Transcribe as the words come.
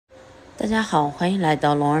大家好，欢迎来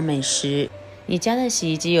到龙儿美食。你家的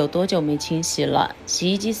洗衣机有多久没清洗了？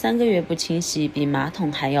洗衣机3个月不清洗比马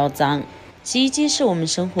桶还要脏。洗衣机是我们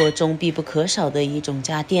生活中必不可少的一种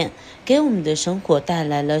家电，给我们的生活带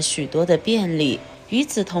来了许多的便利，与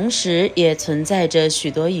此同时也存在着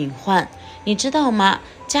许多隐患。你知道吗？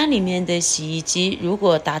家里面的洗衣机如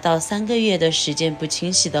果达到3个月的时间不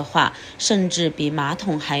清洗的话，甚至比马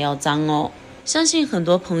桶还要脏哦。相信很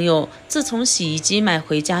多朋友自从洗衣机买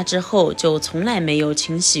回家之后就从来没有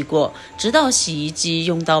清洗过，直到洗衣机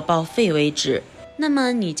用到报废为止。那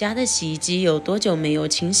么你家的洗衣机有多久没有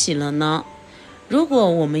清洗了呢？如果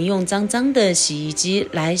我们用脏脏的洗衣机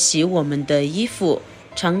来洗我们的衣服、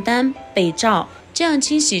床单、被罩，这样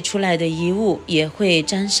清洗出来的衣物也会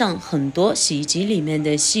沾上很多洗衣机里面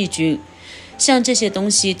的细菌，像这些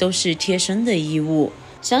东西都是贴身的衣物，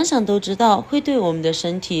想想都知道会对我们的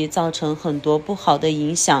身体造成很多不好的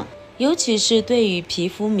影响，尤其是对于皮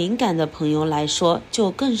肤敏感的朋友来说，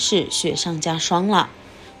就更是雪上加霜了。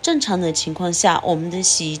正常的情况下，我们的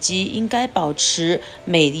洗衣机应该保持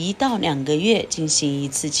每1到2个月进行一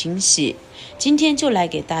次清洗。今天就来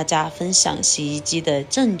给大家分享洗衣机的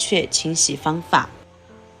正确清洗方法。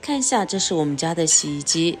看一下，这是我们家的洗衣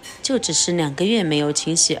机，就只是2个月没有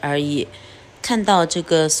清洗而已。看到这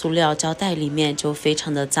个塑料胶带里面就非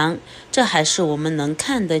常的脏，这还是我们能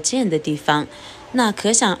看得见的地方，那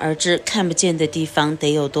可想而知看不见的地方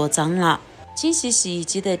得有多脏了。清洗洗衣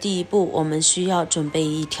机的第一步，我们需要准备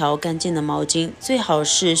一条干净的毛巾，最好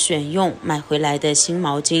是选用买回来的新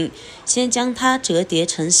毛巾，先将它折叠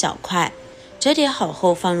成小块，折叠好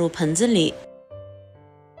后放入盆子里，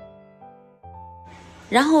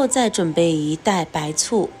然后再准备1袋白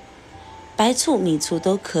醋，白醋、米醋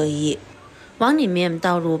都可以，往里面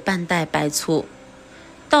倒入半袋白醋。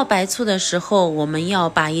倒白醋的时候，我们要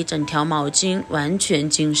把一整条毛巾完全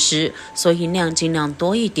浸湿，所以量尽量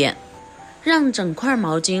多一点，让整块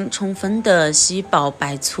毛巾充分的吸饱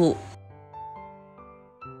白醋。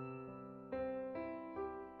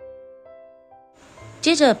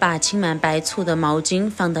接着把浸满白醋的毛巾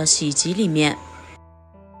放到洗衣机里面，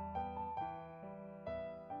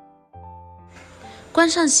关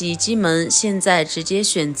上洗衣机门，现在直接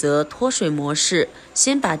选择脱水模式，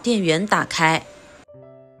先把电源打开。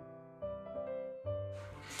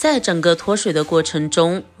在整个脱水的过程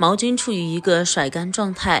中，毛巾处于一个甩干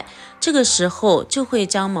状态，这个时候就会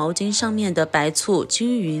将毛巾上面的白醋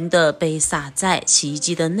均匀的被洒在洗衣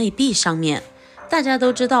机的内壁上面。大家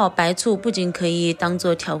都知道，白醋不仅可以当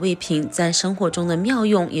做调味品，在生活中的妙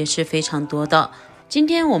用也是非常多的。今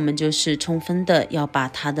天我们就是充分的要把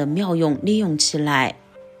它的妙用利用起来。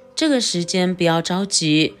这个时间不要着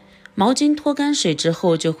急，毛巾脱干水之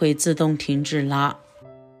后就会自动停止了。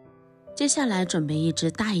接下来准备一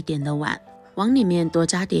只大一点的碗，往里面多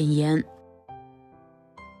加点盐，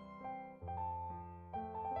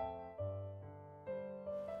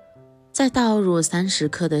再倒入30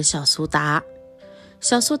克的小苏打。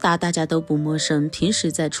小苏打大家都不陌生，平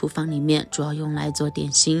时在厨房里面主要用来做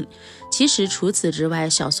点心。其实除此之外，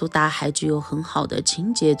小苏打还具有很好的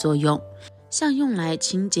清洁作用，像用来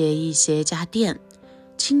清洁一些家电，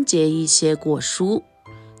清洁一些果蔬。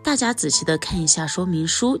大家仔细的看一下说明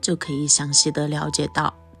书，就可以详细的了解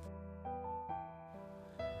到。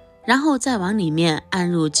然后再往里面按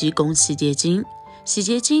入几拱洗洁精，洗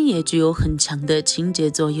洁精也具有很强的清洁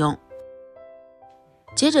作用。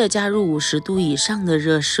接着加入50度以上的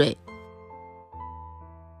热水，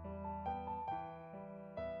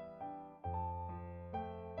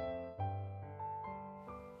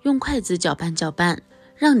用筷子搅拌搅拌，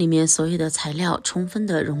让里面所有的材料充分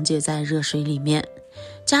的溶解在热水里面。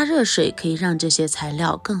加热水可以让这些材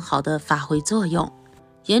料更好的发挥作用，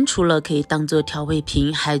盐除了可以当做调味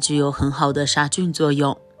品，还具有很好的杀菌作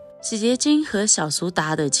用。洗洁精和小苏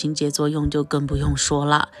打的清洁作用就更不用说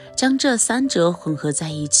了，将这3者混合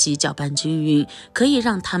在一起搅拌均匀，可以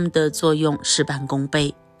让它们的作用事半功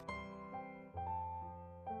倍。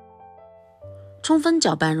充分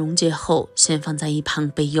搅拌溶解后，先放在一旁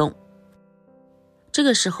备用。这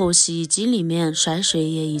个时候洗衣机里面甩水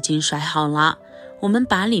也已经甩好了，我们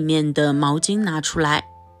把里面的毛巾拿出来，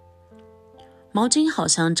毛巾好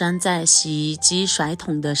像粘在洗衣机甩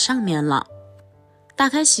筒的上面了。打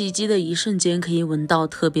开洗衣机的一瞬间，可以闻到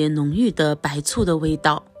特别浓郁的白醋的味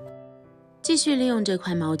道。继续利用这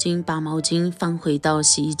块毛巾，把毛巾放回到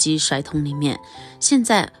洗衣机甩筒里面。现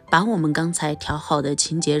在把我们刚才调好的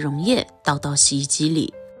清洁溶液倒到洗衣机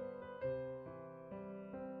里，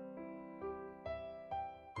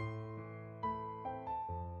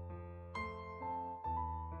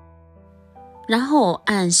然后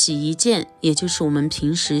按洗衣键，也就是我们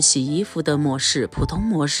平时洗衣服的模式，普通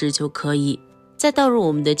模式就可以。在倒入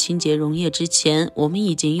我们的清洁溶液之前，我们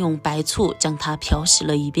已经用白醋将它漂洗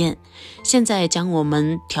了一遍。现在将我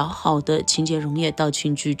们调好的清洁溶液倒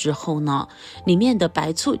进去之后呢，里面的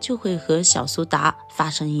白醋就会和小苏打发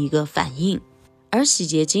生一个反应。而洗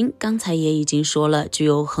洁精刚才也已经说了，具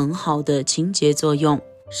有很好的清洁作用，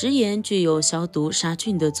食盐具有消毒杀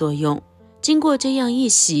菌的作用。经过这样一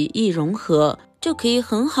洗一融合，就可以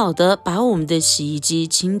很好的把我们的洗衣机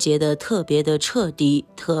清洁的特别的彻底，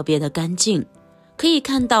特别的干净。可以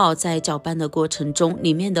看到在搅拌的过程中，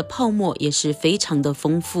里面的泡沫也是非常的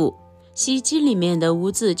丰富，洗衣机里面的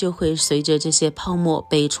污渍就会随着这些泡沫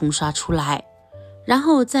被冲刷出来，然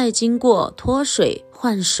后再经过脱水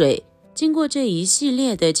换水，经过这一系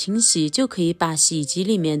列的清洗，就可以把洗衣机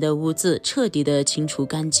里面的污渍彻底的清除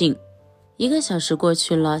干净。1个小时过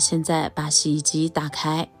去了，现在把洗衣机打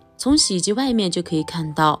开，从洗衣机外面就可以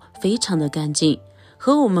看到非常的干净，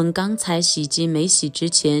和我们刚才洗衣机没洗之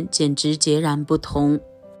前简直截然不同。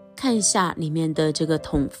看一下里面的这个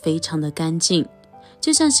桶非常的干净，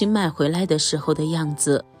就像新买回来的时候的样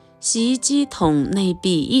子。洗衣机桶内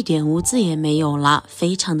壁一点污渍也没有了，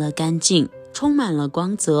非常的干净，充满了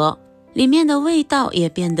光泽，里面的味道也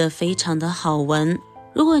变得非常的好闻。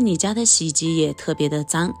如果你家的洗衣机也特别的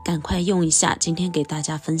脏，赶快用一下今天给大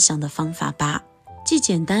家分享的方法吧，既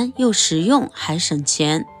简单又实用还省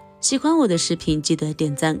钱。喜欢我的视频记得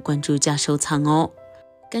点赞关注加收藏哦，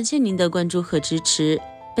感谢您的关注和支持。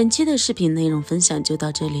本期的视频内容分享就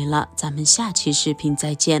到这里了，咱们下期视频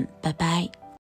再见，拜拜。